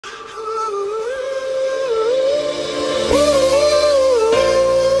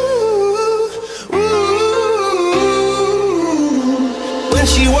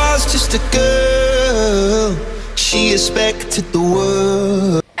she was just a girl, she expected the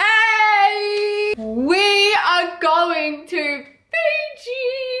world. Hey! We are going to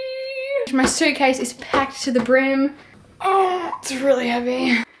Fiji! My suitcase is packed to the brim. Oh, it's really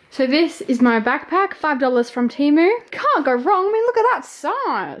heavy. So this is my backpack, $5 from Temu. Can't go wrong, I mean, look at that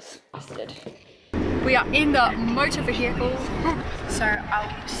size. We are in the motor vehicle. So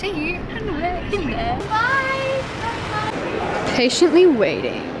I'll see you when we're in there. Bye! Patiently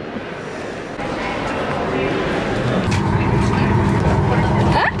waiting.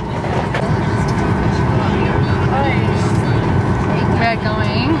 We're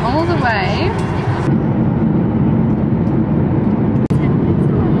going all the way.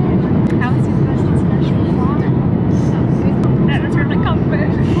 How is your first international flight? That was really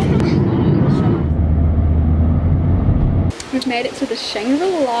comfort. We've made it to the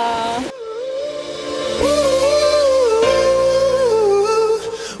Shangri-La.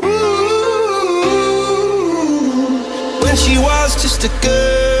 When she was just a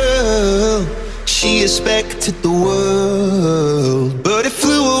girl, she expected the world, but it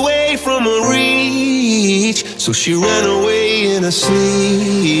flew away from her reach. So she ran away in her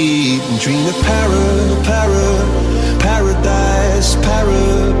sleep and dreamed of paradise, paradise,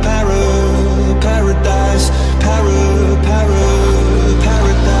 paradise.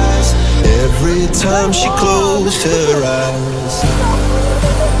 Every time she closed her eyes.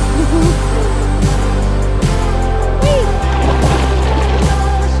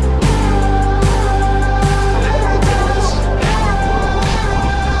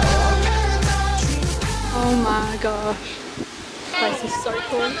 Gosh, this place is so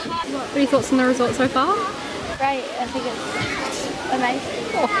cool. What are your thoughts on the resort so far? Great, I think it's amazing.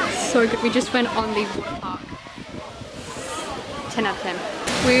 Oh, so good. We just went on the water park. 10 out of 10.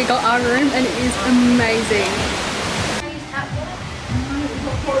 We got our room and it is amazing.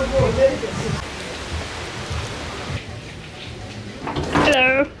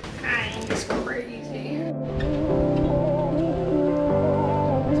 Hello. Hi. It's crazy.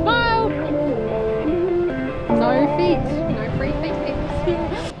 No feet, no free feet.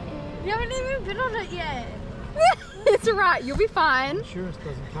 You haven't even been on it yet. It's alright, you'll be fine. Insurance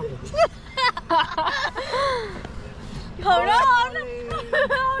doesn't cover this. Hold on.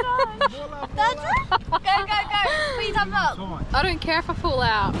 Hold on. That's it. Go, go, go. Put your thumbs up. I don't care if I fall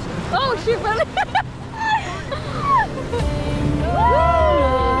out. Oh shit, really?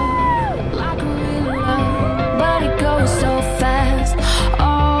 Like a real love, but it goes so fast.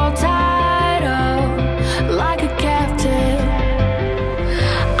 All tied up like a captive.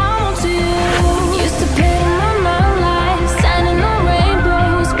 I'm on to you. Used to pay my life, standing on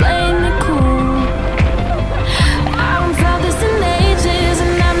rainbows, playing it cool. I haven't felt this in ages,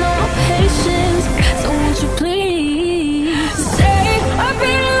 and I know no patience. So won't you please stay a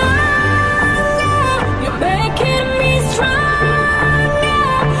bit longer? You're making me stronger,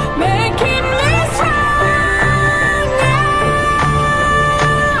 making me stronger.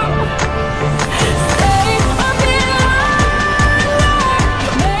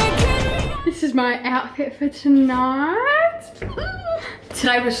 This is my outfit for tonight.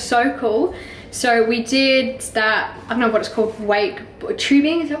 Today was so cool. So we did that, I don't know what it's called,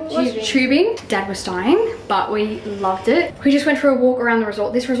 tubing, is that what it was? Tubing. Dad was dying, but we loved it. We just went for a walk around the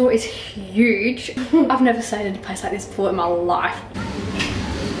resort. This resort is huge. I've never stayed in a place like this before in my life.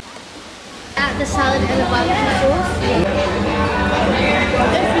 At the salad and the barbecue sauce.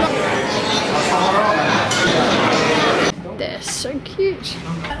 They're so cute.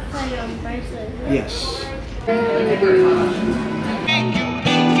 Yes.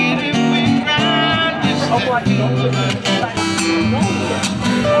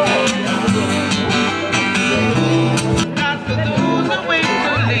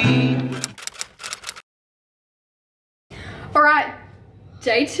 Alright,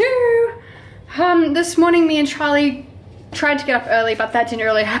 day 2. This morning me and Charlie tried to get up early, but that didn't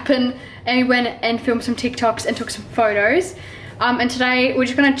really happen, and we went and filmed some TikToks and took some photos. And today we're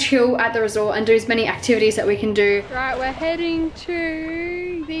just gonna chill at the resort and do as many activities that we can do. Right, we're heading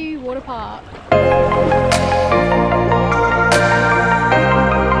to the water park.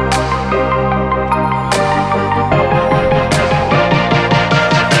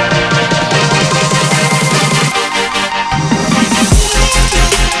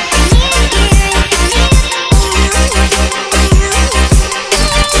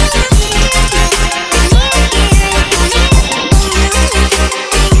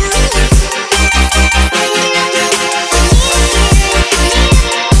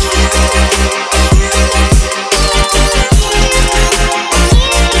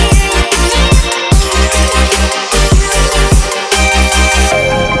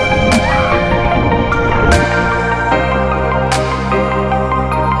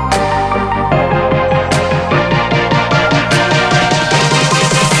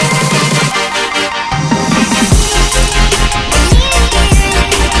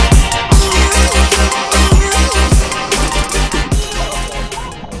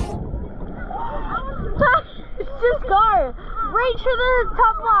 for the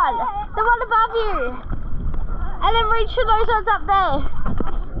top one. The one above you. And then reach for those ones up there.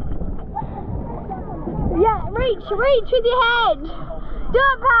 Yeah, reach with your hand. Do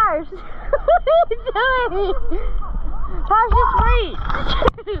it, Paris. What are you doing? Paris, just reach.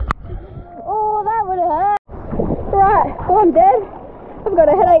 Oh, that would have hurt. Right, well, I'm dead. I've got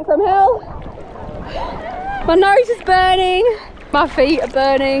a headache from hell. My nose is burning. My feet are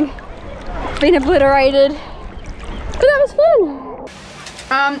burning. Been obliterated. But that was fun.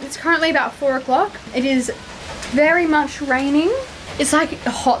 It's currently about 4 o'clock. It is very much raining. It's like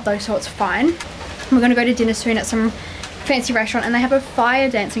hot though, so it's fine. We're gonna go to dinner soon at some fancy restaurant, and they have a fire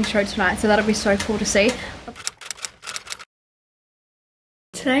dancing show tonight, so that'll be so cool to see.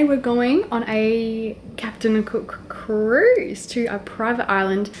 Today we're going on a Captain Cook cruise to a private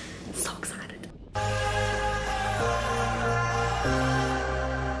island. So excited.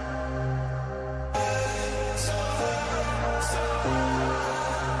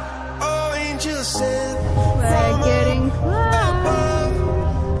 We're getting close.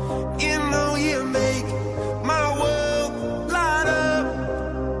 You know you make my world light up.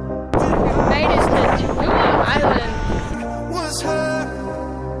 Made it to Tivua Island. Was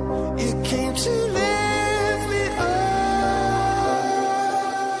her, you came to lift me up.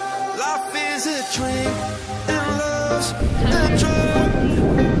 Life is a dream and love's a drug.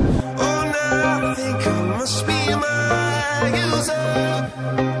 Oh, now I think I must be my user.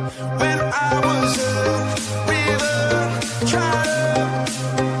 When I was a river, tried up,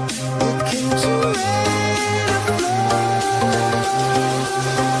 it came to rain and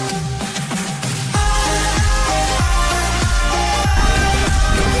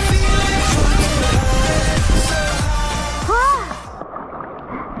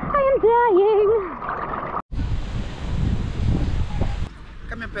I am dying.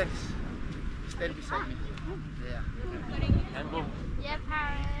 Come here, Paris. Stand beside me. Yeah. Yeah,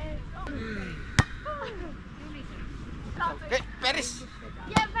 Paris. Okay, Paris.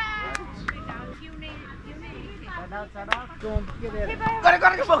 Yeah, Paris. Don't get it. Go,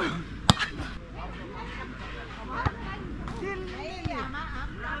 go.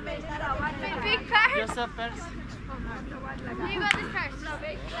 Big Paris. Yes, sir, Paris. You got this Paris. No,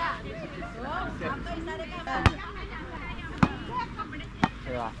 big.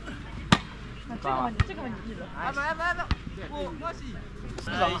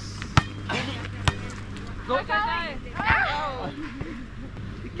 Nice. Go.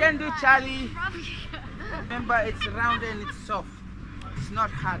 You can do, Charlie. Remember, it's round and it's soft. It's not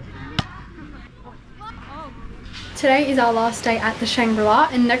hard. Today is our last day at the Shangri-La,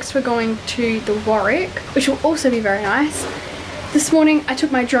 and next we're going to the Warwick, which will also be very nice. This morning I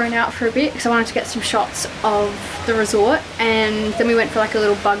took my drone out for a bit because I wanted to get some shots of the resort, and then we went for like a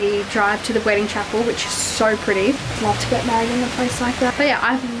little buggy drive to the wedding chapel, which is so pretty. Love to get married in a place like that. But yeah,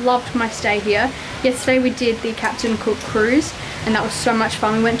 I've loved my stay here. Yesterday we did the Captain Cook cruise, and that was so much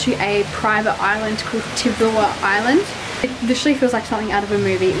fun. We went to a private island called Tivua Island. It literally feels like something out of a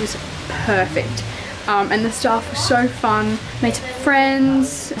movie. It was perfect. And the staff was so fun, made some friends,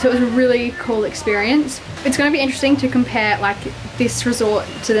 so it was a really cool experience. It's going to be interesting to compare like this resort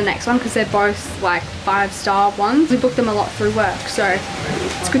to the next one because they're both like 5-star ones. We booked them a lot through work, so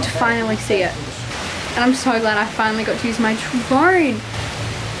it's good to finally see it. And I'm so glad I finally got to use my drone. I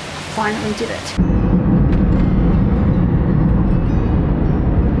finally did it.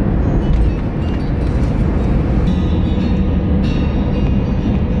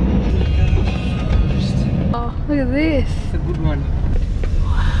 Look at this. It's a good one.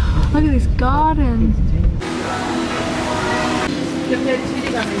 Look at this garden.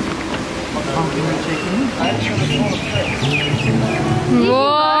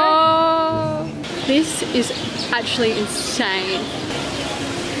 Whoa! This is actually insane.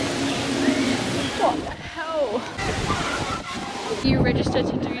 What the hell? You register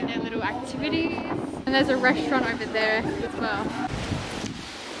to do their little activities, and there's a restaurant over there as well.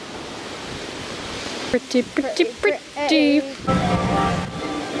 Pretty.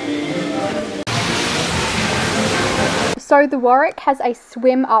 So the Warwick has a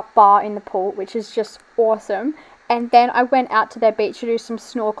swim up bar in the pool, which is just awesome. And then I went out to their beach to do some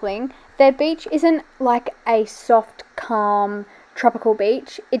snorkeling. Their beach isn't like a soft, calm, tropical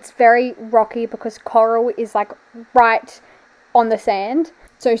beach. It's very rocky because coral is like right on the sand.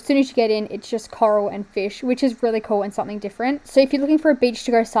 So as soon as you get in, it's just coral and fish, which is really cool and something different. So if you're looking for a beach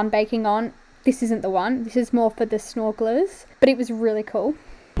to go sunbaking on, this isn't the one. This is more for the snorkelers, but it was really cool.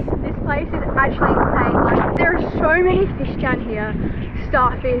 This place is actually insane. Like, there are so many fish down here.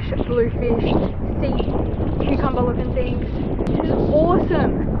 Starfish, bluefish, sea cucumber looking things. This is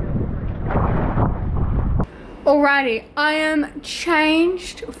awesome. Alrighty, I am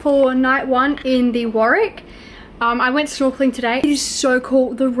changed for night 1 in the Warwick. I went snorkeling today. It is so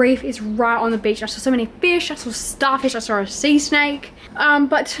cool. The reef is right on the beach. I saw so many fish, I saw starfish, I saw a sea snake.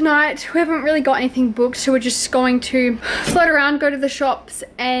 But tonight we haven't really got anything booked, so we're just going to float around, go to the shops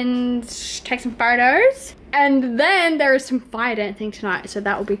and take some photos. And then there is some fire dancing tonight, so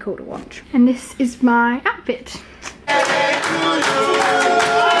that will be cool to watch. And this is my outfit.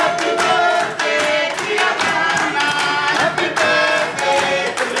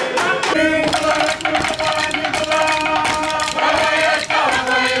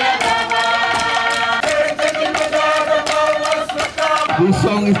 This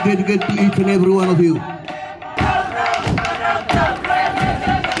song is dedicated to each and every one of you.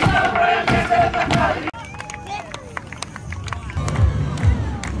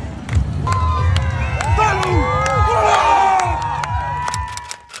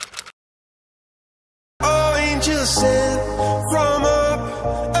 Oh, angels sent from up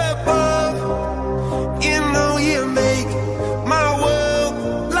above. You know you make my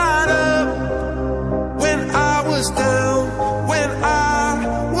world light up. When I was down, when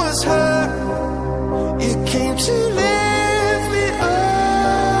I was hurt, you came to lift me up.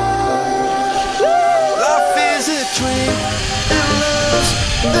 Life is a dream and love's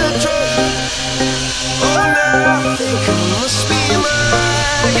the drug. Oh, now I think I must be my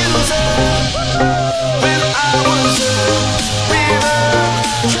answer. When I was a river.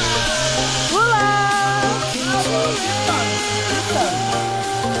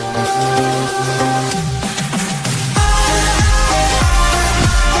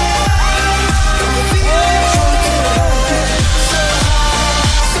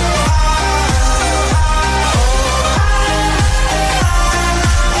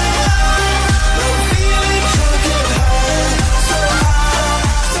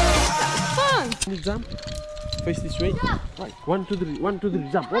 Jump, face this way. Right, 1, 2, 3, 1, 2, 3,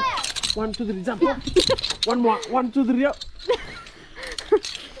 jump. Up. 1, 2, 3, jump. Up. One more, 1, 2, 3, up.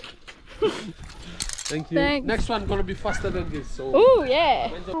 Thank you. Thanks. Next one gonna be faster than this. So. Oh yeah.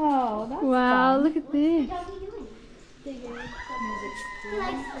 Oh, wow, look at this.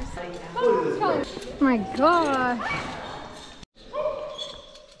 Oh my god.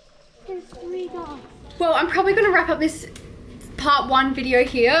 Well, I'm probably gonna wrap up this part 1 video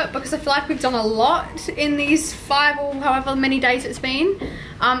here because I feel like we've done a lot in these 5 or however many days it's been.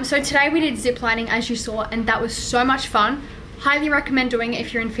 So today we did zip lining, as you saw, and that was so much fun. Highly recommend doing it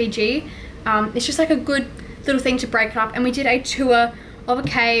if you're in Fiji. It's just like a good little thing to break it up. And we did a tour of a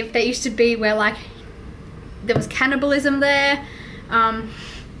cave that used to be where like there was cannibalism there.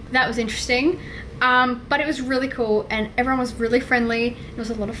 That was interesting, but it was really cool and everyone was really friendly. It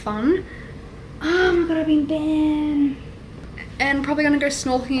was a lot of fun. Oh my god, I've been banned. And probably gonna go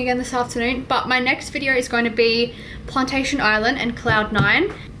snorkeling again this afternoon. But my next video is going to be Plantation Island and Cloud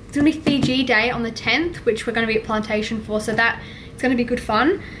 9. It's gonna be Fiji Day on the 10th, which we're gonna be at Plantation for, so that it's gonna be good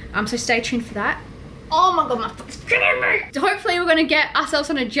fun. So stay tuned for that. Oh my god, my foot's killing me! So hopefully we're gonna get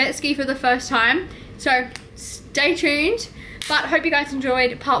ourselves on a jet ski for the first time. So stay tuned. But hope you guys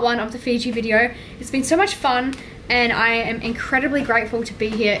enjoyed part 1 of the Fiji video. It's been so much fun and I am incredibly grateful to be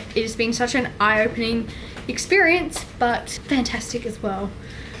here. It has been such an eye-opening experience, but fantastic as well.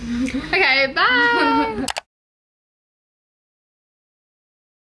 Okay, bye!